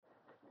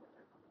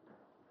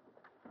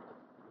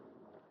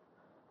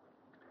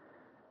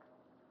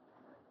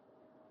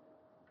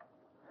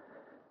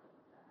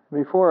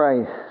Before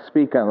I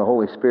speak on the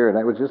Holy Spirit,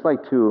 I would just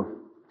like to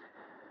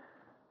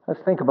let's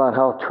think about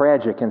how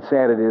tragic and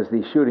sad it is,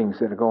 these shootings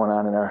that are going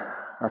on in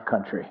our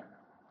country.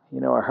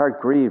 You know, our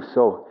heart grieves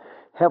so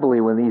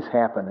heavily when these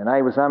happen. And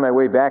I was on my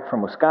way back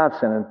from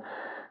Wisconsin, and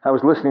I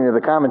was listening to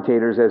the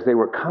commentators as they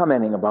were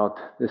commenting about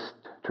this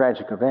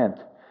tragic event.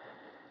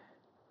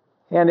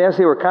 And as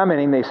they were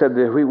commenting, they said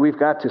that we've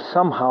got to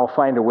somehow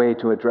find a way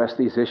to address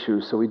these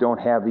issues so we don't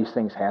have these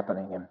things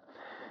happening. And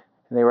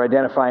they were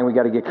identifying we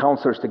got to get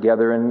counselors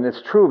together, and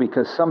it's true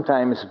because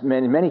sometimes,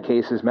 in many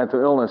cases,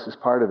 mental illness is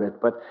part of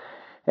it. But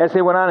as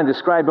they went on and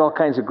described all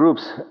kinds of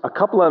groups, a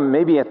couple of them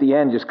maybe at the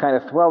end just kind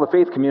of, well, the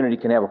faith community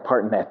can have a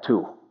part in that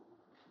too.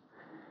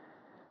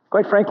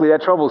 Quite frankly,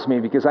 that troubles me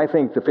because I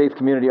think the faith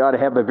community ought to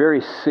have a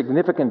very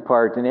significant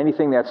part in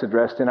anything that's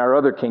addressed in our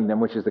other kingdom,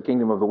 which is the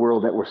kingdom of the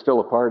world that we're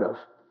still a part of.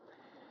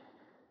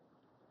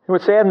 And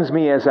what saddens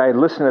me as I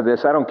listen to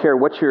this, I don't care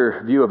what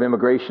your view of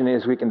immigration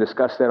is, we can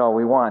discuss that all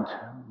we want.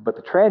 But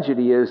the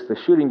tragedy is the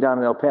shooting down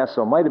in El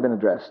Paso might have been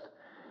addressed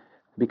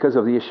because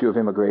of the issue of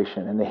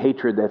immigration and the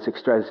hatred that's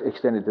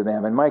extended to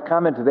them. And my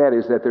comment to that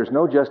is that there's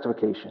no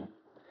justification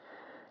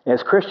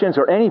as Christians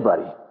or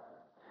anybody,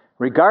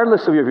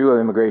 regardless of your view of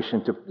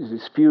immigration, to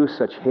spew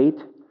such hate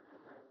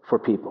for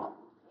people.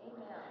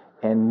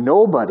 And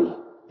nobody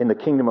in the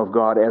kingdom of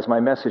God, as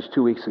my message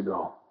 2 weeks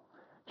ago,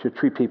 should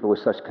treat people with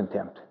such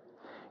contempt.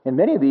 And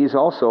many of these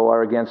also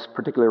are against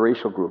particular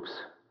racial groups.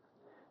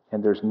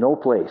 And there's no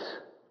place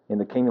in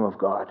the kingdom of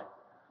God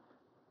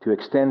to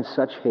extend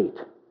such hate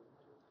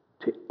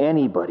to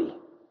anybody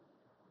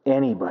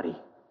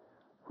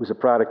who's a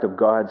product of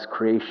God's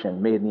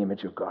creation, made in the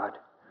image of God.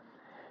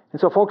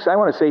 And so, folks, I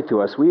want to say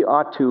to us, we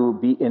ought to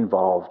be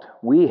involved.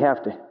 We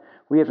have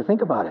to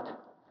think about it.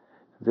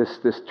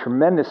 This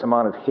tremendous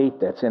amount of hate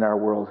that's in our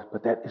world,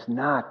 but that is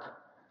not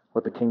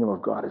what the kingdom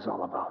of God is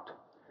all about.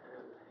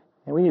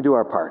 And we need to do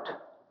our part.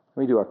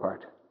 We need to do our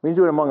part. We need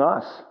to do it among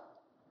us.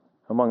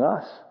 Among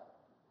us.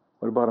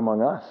 What about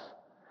among us?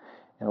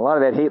 And a lot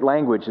of that hate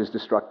language is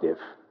destructive.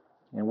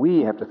 And we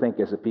have to think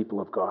as a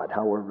people of God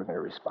how we're going to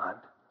respond.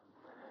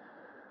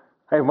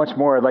 I have much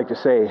more I'd like to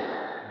say.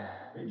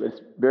 It's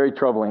very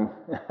troubling.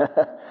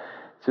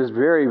 It's just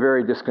very,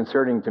 very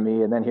disconcerting to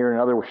me. And then hearing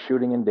another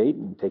shooting in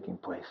Dayton taking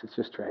place. It's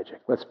just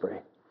tragic. Let's pray.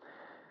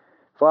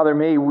 Father,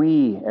 may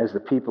we, as the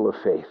people of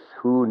faith,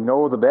 who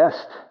know the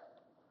best,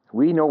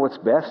 we know what's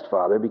best,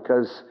 Father,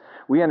 because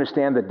we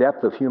understand the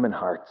depth of human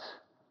hearts.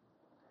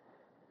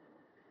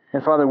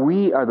 And Father,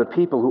 we are the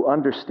people who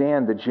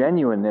understand the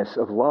genuineness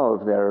of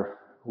love that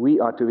we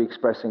ought to be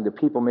expressing to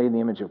people made in the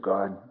image of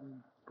God,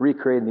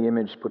 recreated in the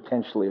image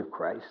potentially of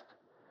Christ.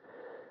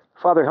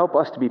 Father, help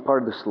us to be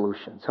part of the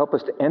solutions. Help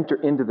us to enter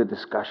into the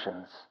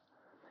discussions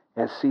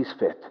as sees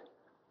fit.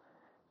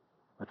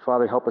 But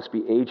Father, help us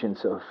be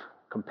agents of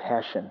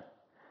compassion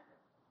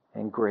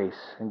and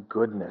grace and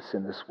goodness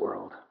in this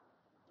world.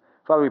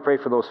 Father, we pray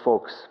for those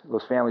folks,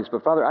 those families.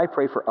 But Father, I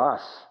pray for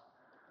us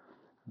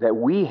that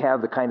we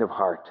have the kind of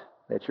heart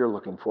that you're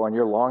looking for and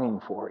you're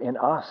longing for in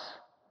us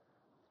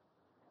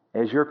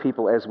as your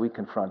people as we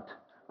confront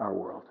our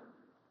world.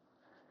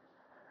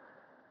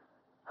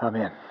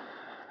 Amen.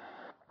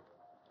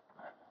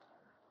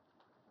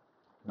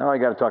 Now I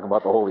got to talk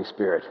about the Holy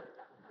Spirit.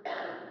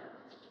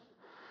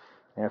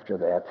 After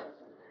that.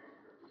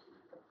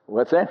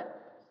 What's that?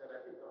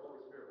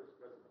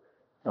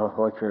 Oh, the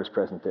Holy Spirit was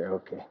present there.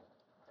 Okay.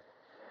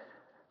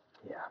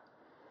 Yeah.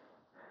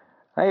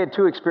 I had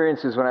two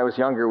experiences when I was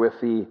younger with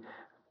the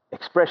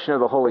expression of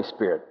the Holy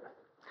Spirit.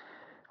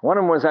 One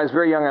of them was I was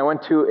very young. I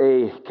went to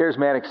a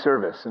charismatic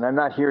service, and I'm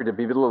not here to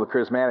belittle the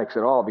charismatics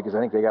at all because I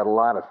think they got a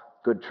lot of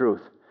good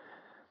truth.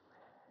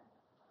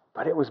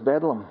 But it was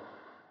bedlam.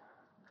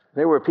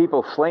 There were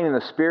people slain in the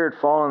Spirit,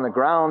 falling on the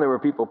ground. There were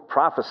people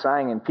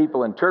prophesying and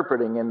people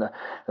interpreting, and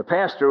the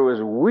pastor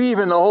was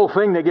weaving the whole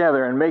thing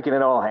together and making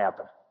it all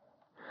happen.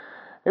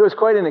 It was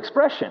quite an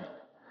expression.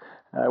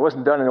 It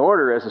wasn't done in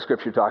order, as the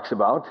Scripture talks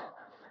about.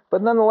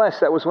 But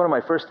nonetheless, that was one of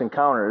my first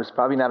encounters,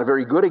 probably not a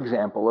very good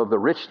example of the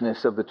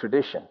richness of the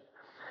tradition.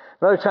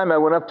 Another time I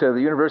went up to the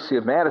University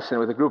of Madison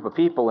with a group of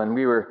people, and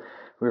we were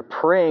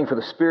praying for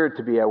the Spirit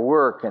to be at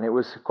work, and it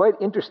was quite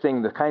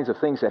interesting, the kinds of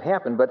things that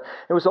happened. But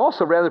it was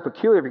also rather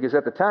peculiar because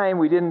at the time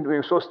we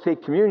were supposed to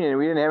take communion, and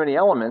we didn't have any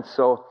elements,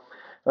 so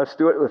let's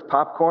do it with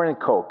popcorn and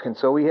Coke. And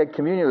so we had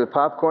communion with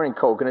popcorn and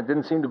Coke, and it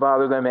didn't seem to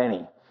bother them any.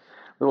 A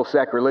little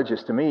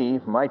sacrilegious to me,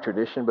 my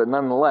tradition, but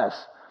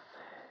nonetheless.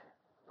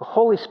 The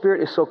Holy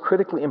Spirit is so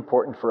critically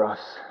important for us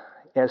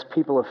as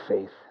people of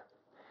faith.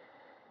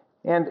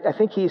 And I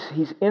think he's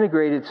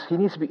integrated, he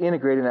needs to be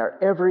integrated in our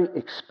every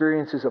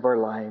experiences of our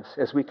lives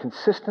as we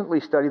consistently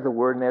study the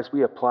Word and as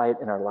we apply it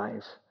in our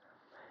lives.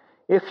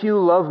 If you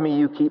love me,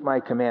 you keep my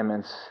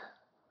commandments,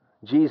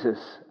 Jesus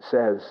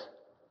says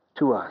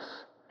to us.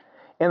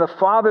 And the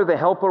Father, the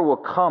Helper, will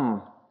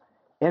come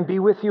and be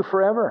with you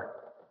forever.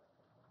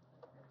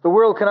 The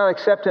world cannot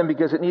accept him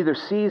because it neither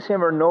sees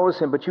him or knows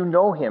him, but you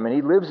know him, and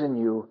he lives in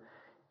you,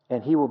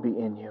 and he will be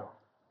in you.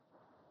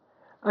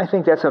 I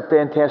think that's a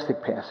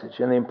fantastic passage,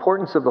 and the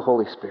importance of the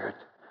Holy Spirit.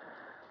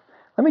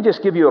 Let me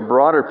just give you a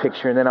broader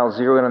picture, and then I'll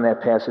zero in on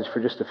that passage for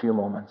just a few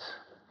moments.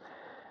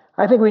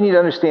 I think we need to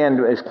understand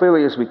as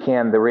clearly as we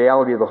can the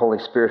reality of the Holy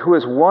Spirit, who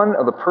is one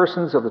of the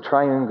persons of the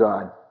triune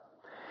God.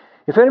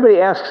 If anybody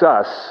asks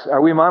us,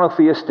 are we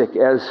monotheistic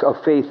as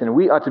of faith, and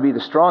we ought to be the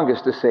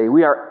strongest to say,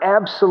 we are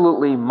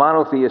absolutely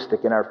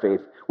monotheistic in our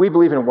faith. We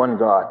believe in one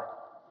God.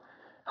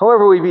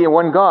 However, we be in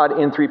one God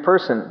in three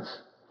persons.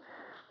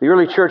 The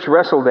early church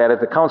wrestled that at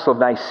the Council of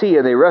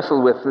Nicaea. They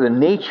wrestled with the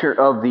nature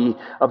of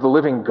the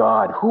living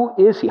God. Who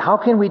is he? How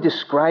can we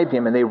describe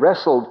him? And they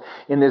wrestled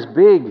in this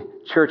big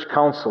church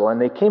council, and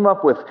they came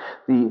up with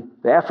the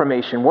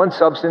affirmation, one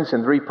substance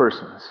and three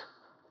persons.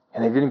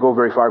 And they didn't go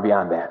very far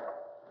beyond that.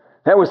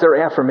 That was their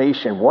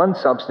affirmation, one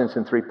substance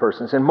and three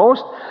persons. And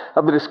most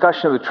of the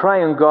discussion of the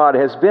triune God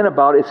has been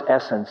about its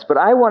essence. But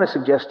I want to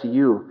suggest to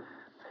you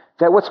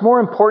that what's more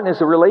important is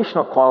the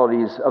relational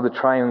qualities of the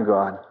triune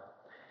God.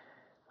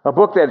 A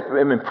book that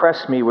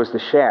impressed me was The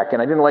Shack,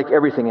 and I didn't like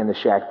everything in The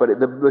Shack, but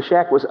The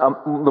Shack was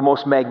the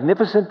most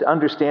magnificent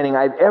understanding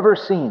I've ever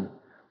seen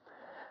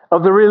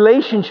of the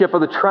relationship of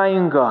the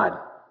triune God.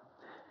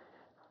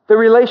 The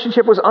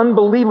relationship was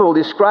unbelievable,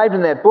 described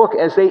in that book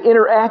as they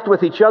interact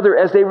with each other,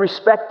 as they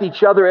respect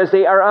each other, as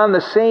they are on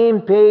the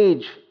same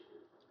page.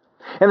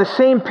 And the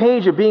same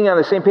page of being on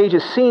the same page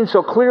is seen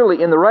so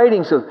clearly in the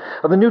writings of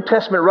the New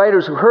Testament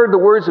writers who heard the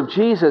words of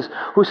Jesus,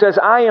 who says,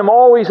 I am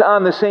always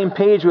on the same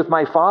page with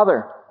my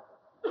Father.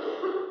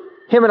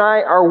 Him and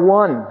I are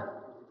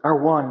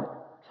one.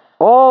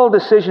 All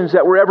decisions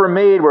that were ever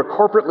made were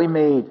corporately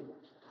made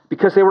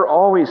because they were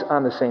always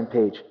on the same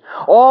page.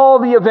 All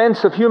the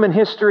events of human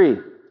history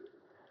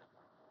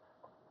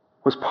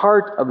was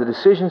part of the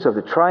decisions of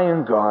the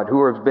triune God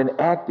who have been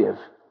active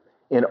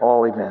in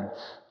all events.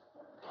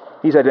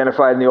 He's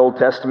identified in the Old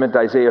Testament,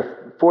 Isaiah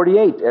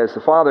 48, as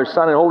the Father,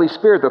 Son, and Holy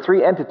Spirit. The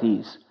three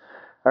entities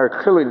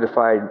are clearly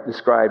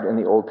described in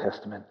the Old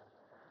Testament.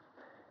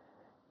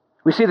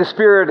 We see the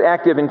Spirit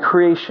active in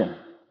creation.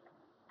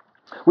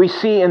 We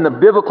see in the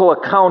biblical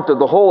account of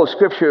the whole of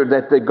Scripture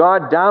that the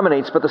God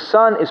dominates, but the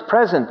Son is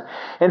present.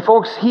 And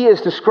folks, he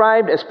is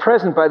described as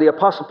present by the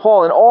Apostle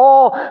Paul in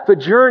all the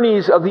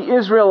journeys of the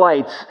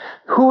Israelites.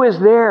 Who is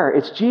there?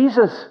 It's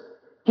Jesus.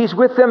 He's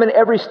with them in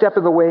every step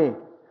of the way.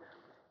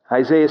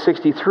 Isaiah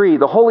 63,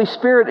 the Holy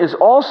Spirit is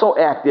also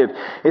active.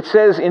 It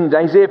says in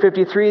Isaiah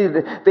 53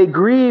 that they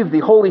grieved the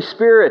Holy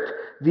Spirit,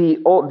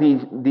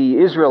 the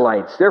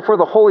Israelites. Therefore,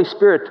 the Holy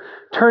Spirit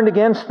turned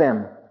against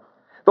them.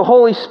 The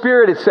Holy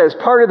Spirit, it says,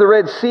 parted the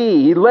Red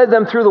Sea. He led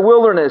them through the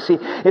wilderness.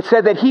 It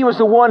said that he was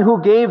the one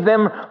who gave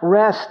them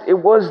rest. It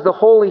was the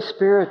Holy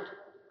Spirit.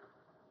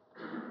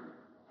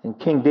 And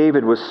King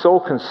David was so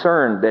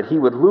concerned that he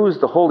would lose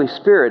the Holy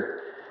Spirit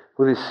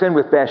with his sin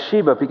with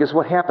Bathsheba, because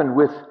what happened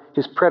with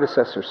his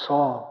predecessor,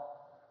 Saul.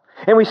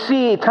 And we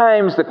see at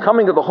times the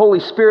coming of the Holy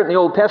Spirit in the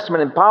Old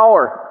Testament in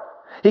power.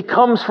 He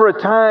comes for a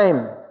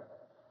time.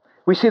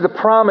 We see the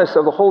promise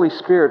of the Holy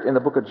Spirit in the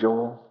book of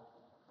Joel.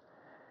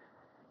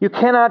 You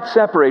cannot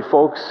separate,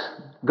 folks,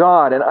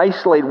 God and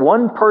isolate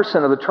one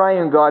person of the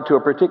triune God to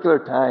a particular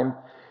time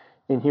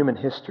in human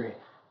history.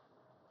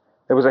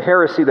 There was a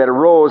heresy that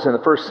arose in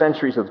the first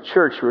centuries of the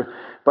church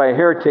by a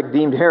heretic,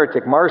 deemed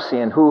heretic,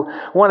 Marcion, who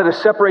wanted to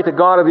separate the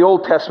God of the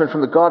Old Testament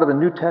from the God of the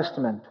New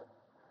Testament.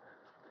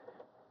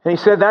 And he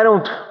said, I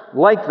don't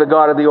like the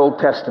God of the Old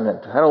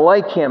Testament. I don't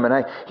like him,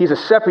 and he's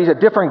a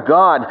different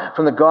God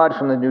from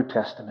the New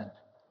Testament.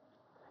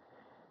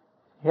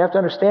 You have to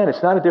understand,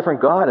 it's not a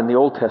different God in the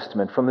Old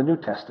Testament from the New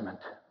Testament.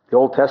 The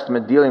Old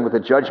Testament dealing with the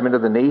judgment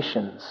of the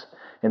nations,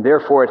 and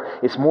therefore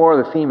it's more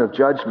the theme of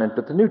judgment.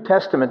 But the New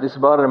Testament is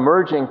about an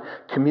emerging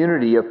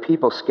community of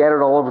people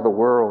scattered all over the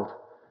world.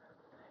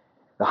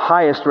 The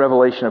highest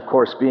revelation, of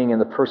course, being in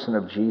the person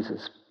of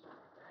Jesus.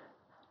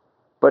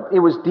 But it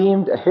was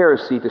deemed a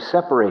heresy to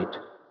separate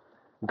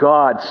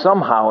God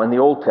somehow in the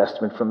Old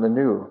Testament from the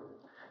New.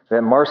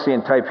 That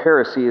Marcion-type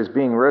heresy is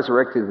being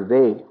resurrected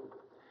today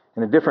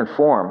in a different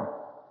form,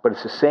 but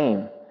it's the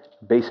same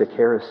basic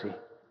heresy.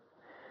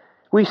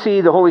 We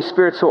see the Holy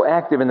Spirit so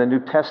active in the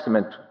New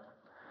Testament,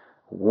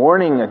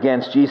 warning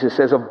against Jesus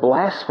as a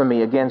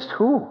blasphemy against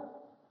who?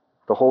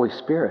 The Holy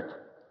Spirit.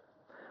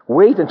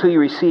 Wait until you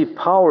receive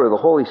power of the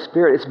Holy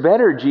Spirit. It's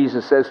better,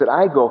 Jesus says, that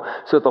I go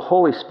so that the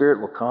Holy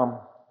Spirit will come.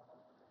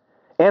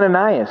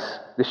 Ananias,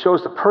 this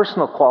shows the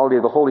personal quality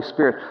of the Holy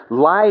Spirit,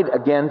 lied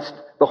against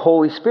the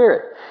Holy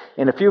Spirit.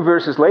 And a few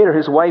verses later,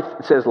 his wife,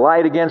 it says,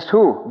 lied against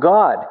who?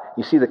 God.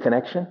 You see the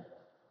connection?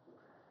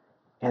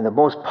 And the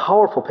most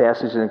powerful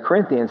passage in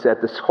Corinthians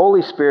that this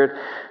Holy Spirit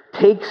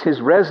takes his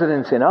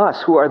residence in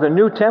us, who are the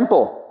new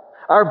temple.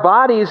 Our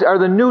bodies are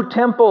the new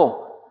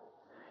temple.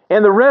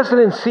 And the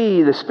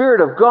residency, the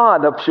Spirit of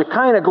God, the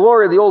Shekinah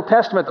glory of the Old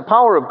Testament, the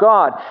power of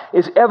God,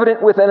 is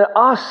evident within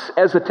us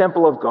as the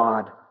temple of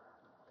God.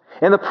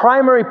 And the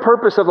primary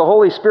purpose of the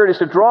Holy Spirit is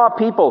to draw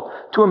people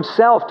to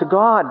himself, to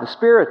God, the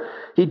Spirit.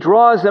 He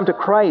draws them to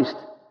Christ.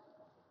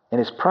 And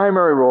his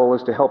primary role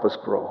is to help us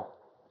grow.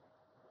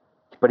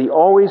 But he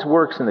always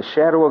works in the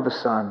shadow of the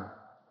Son,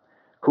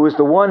 who is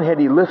the one head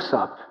he lifts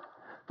up,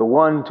 the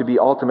one to be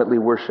ultimately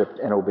worshiped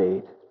and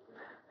obeyed.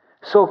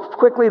 So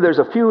quickly, there's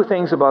a few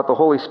things about the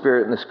Holy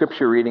Spirit in the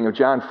scripture reading of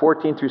John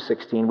 14 through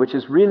 16, which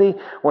is really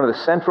one of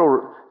the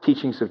central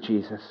teachings of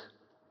Jesus.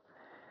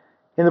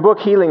 In the book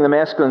Healing the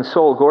Masculine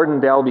Soul,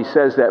 Gordon Dalby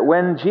says that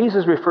when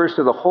Jesus refers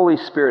to the Holy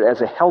Spirit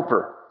as a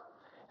helper,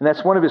 and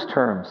that's one of his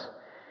terms,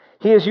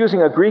 he is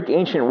using a Greek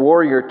ancient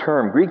warrior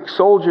term. Greek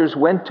soldiers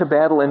went to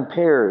battle in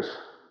pairs.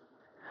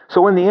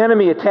 So when the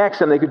enemy attacks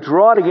them, they could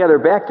draw together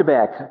back to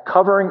back,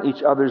 covering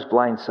each other's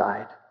blind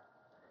side.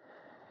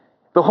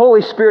 The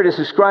Holy Spirit is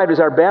described as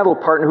our battle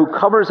partner who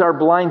covers our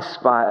blind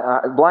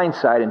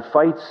side and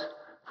fights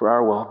for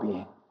our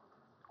well-being.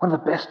 One of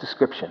the best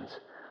descriptions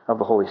of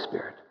the Holy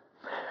Spirit.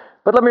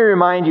 But let me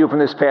remind you from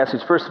this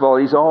passage, first of all,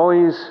 he's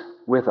always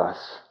with us.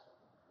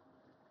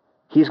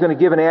 He's going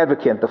to give an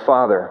advocate, the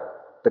Father,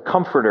 the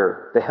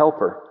Comforter, the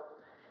Helper,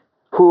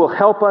 who will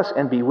help us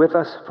and be with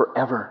us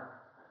forever,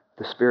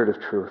 the Spirit of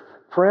truth,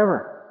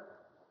 forever.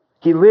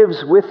 He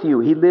lives with you.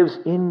 He lives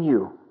in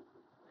you.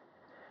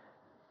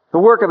 The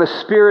work of the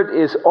Spirit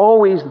is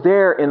always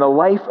there in the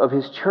life of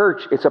His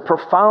church. It's a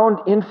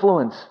profound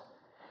influence.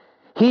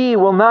 He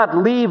will not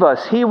leave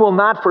us. He will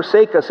not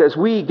forsake us as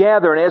we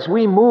gather and as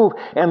we move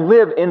and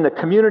live in the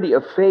community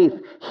of faith.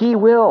 He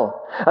will.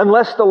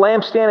 Unless the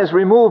lampstand is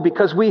removed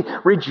because we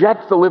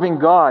reject the living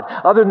God.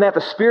 Other than that,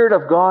 the Spirit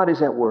of God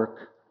is at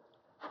work.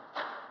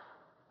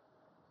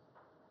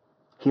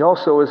 He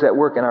also is at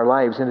work in our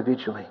lives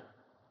individually.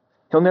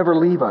 He'll never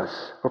leave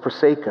us or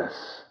forsake us.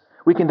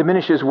 We can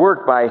diminish His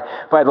work by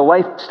the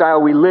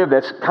lifestyle we live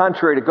that's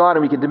contrary to God,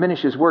 and we can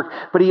diminish His work.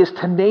 But He is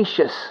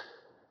tenacious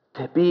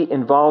to be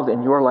involved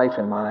in your life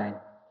and mine.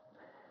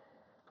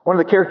 One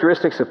of the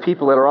characteristics of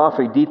people that are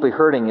awfully deeply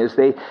hurting is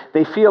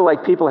they feel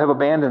like people have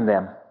abandoned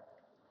them.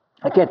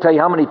 I can't tell you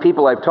how many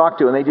people I've talked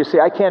to, and they just say,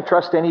 I can't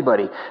trust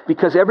anybody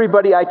because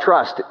everybody I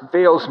trust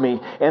fails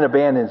me and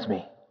abandons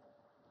me.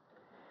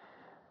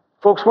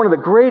 Folks, one of the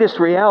greatest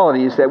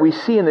realities that we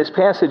see in this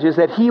passage is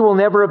that He will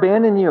never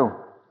abandon you.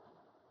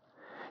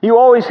 You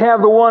always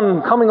have the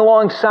one coming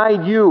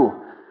alongside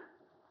you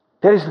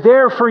that is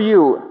there for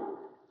you,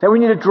 that we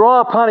need to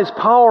draw upon His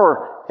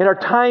power in our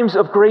times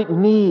of great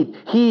need.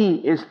 He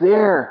is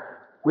there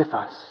with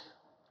us.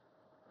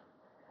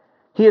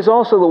 He is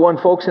also the one,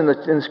 folks, in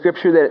the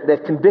Scripture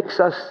that convicts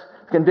us,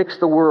 convicts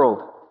the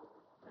world.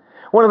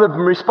 One of the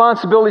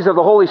responsibilities of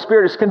the Holy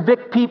Spirit is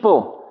convict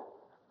people.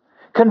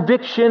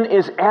 Conviction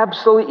is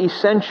absolutely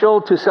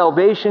essential to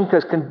salvation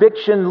because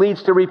conviction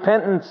leads to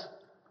repentance.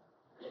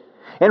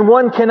 And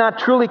one cannot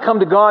truly come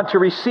to God to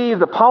receive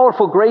the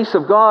powerful grace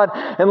of God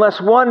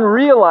unless one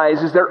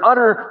realizes their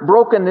utter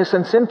brokenness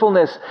and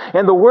sinfulness.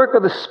 And the work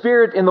of the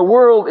Spirit in the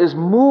world is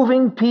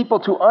moving people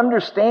to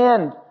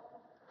understand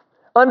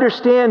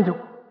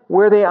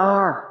where they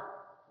are,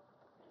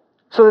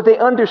 so that they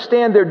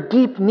understand their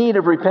deep need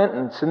of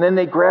repentance, and then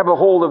they grab a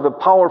hold of the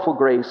powerful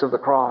grace of the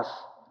cross.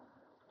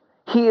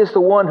 He is the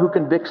one who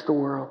convicts the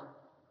world.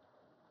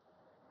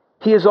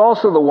 He is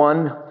also the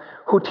one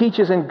who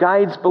teaches and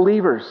guides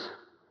believers.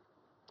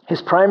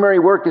 His primary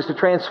work is to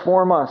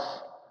transform us.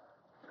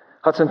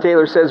 Hudson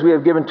Taylor says we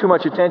have given too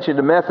much attention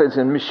to methods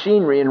and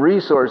machinery and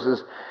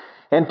resources,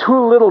 and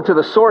too little to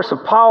the source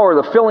of power,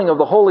 the filling of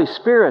the Holy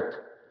Spirit,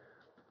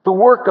 the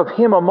work of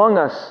Him among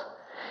us.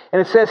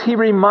 And it says He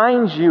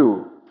reminds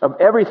you of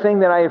everything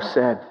that I have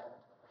said.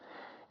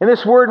 And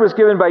this word was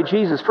given by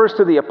Jesus first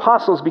to the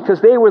apostles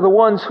because they were the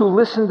ones who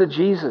listened to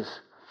Jesus.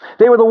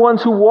 They were the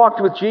ones who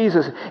walked with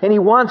Jesus. And He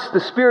wants the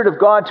Spirit of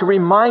God to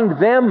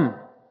remind them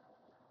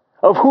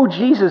of who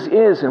Jesus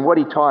is and what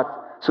He taught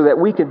so that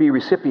we can be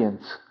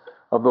recipients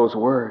of those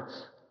words.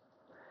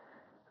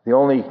 The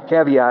only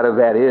caveat of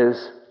that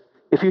is,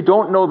 if you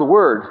don't know the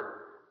Word,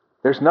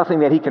 there's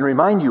nothing that He can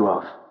remind you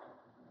of.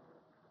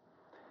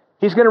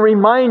 He's going to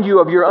remind you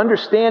of your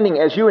understanding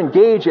as you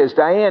engage, as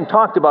Diane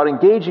talked about,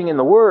 engaging in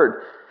the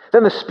Word.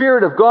 Then the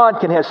Spirit of God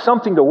can have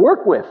something to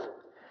work with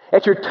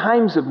at your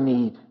times of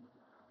need.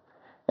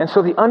 And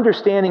so the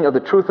understanding of the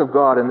truth of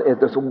God and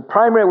the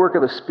primary work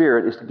of the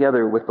Spirit is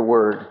together with the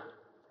Word.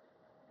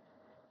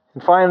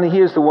 And finally, He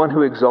is the one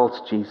who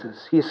exalts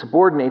Jesus. He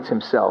subordinates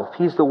Himself.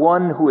 He's the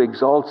one who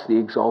exalts the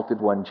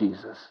exalted one,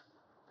 Jesus.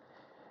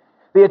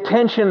 The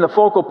attention, the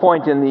focal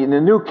point in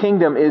the new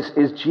kingdom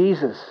is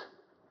Jesus.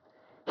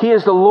 He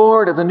is the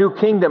Lord of the new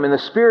kingdom, and the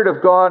Spirit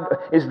of God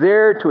is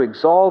there to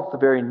exalt the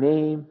very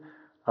name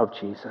of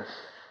Jesus.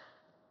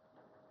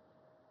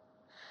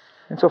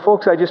 And so,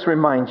 folks, I just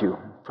remind you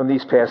from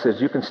these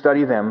passages, you can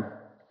study them.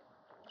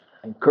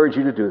 I encourage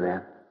you to do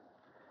that.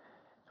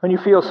 When you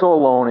feel so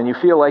alone and you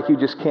feel like you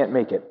just can't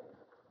make it,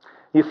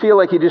 you feel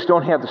like you just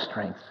don't have the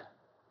strength,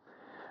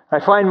 I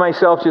find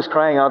myself just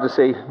crying out to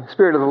say,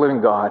 Spirit of the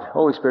living God,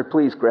 Holy Spirit,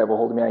 please grab a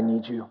hold of me. I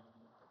need you.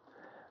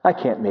 I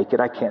can't make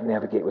it. I can't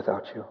navigate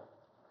without you.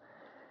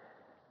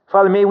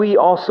 Father, may we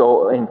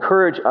also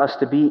encourage us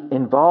to be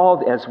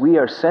involved as we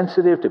are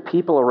sensitive to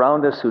people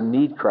around us who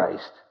need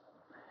Christ.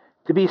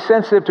 To be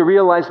sensitive to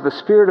realize that the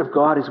Spirit of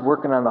God is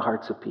working on the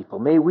hearts of people.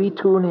 May we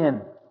tune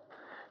in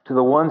to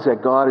the ones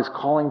that God is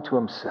calling to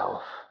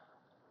Himself.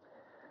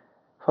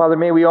 Father,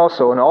 may we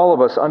also, and all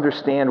of us,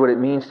 understand what it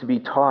means to be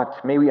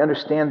taught. May we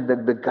understand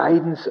the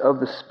guidance of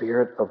the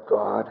Spirit of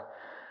God,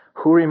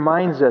 who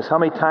reminds us how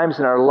many times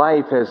in our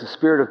life has the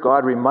Spirit of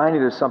God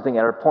reminded us something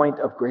at our point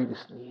of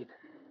greatest need.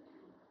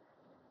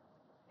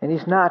 And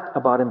He's not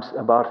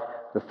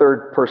about the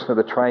third person of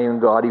the triune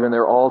God, even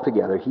they're all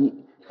together. He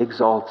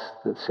exalts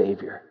the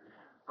Savior,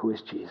 who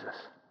is Jesus.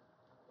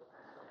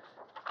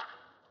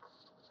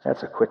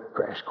 That's a quick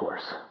crash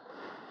course.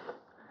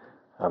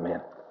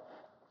 Amen.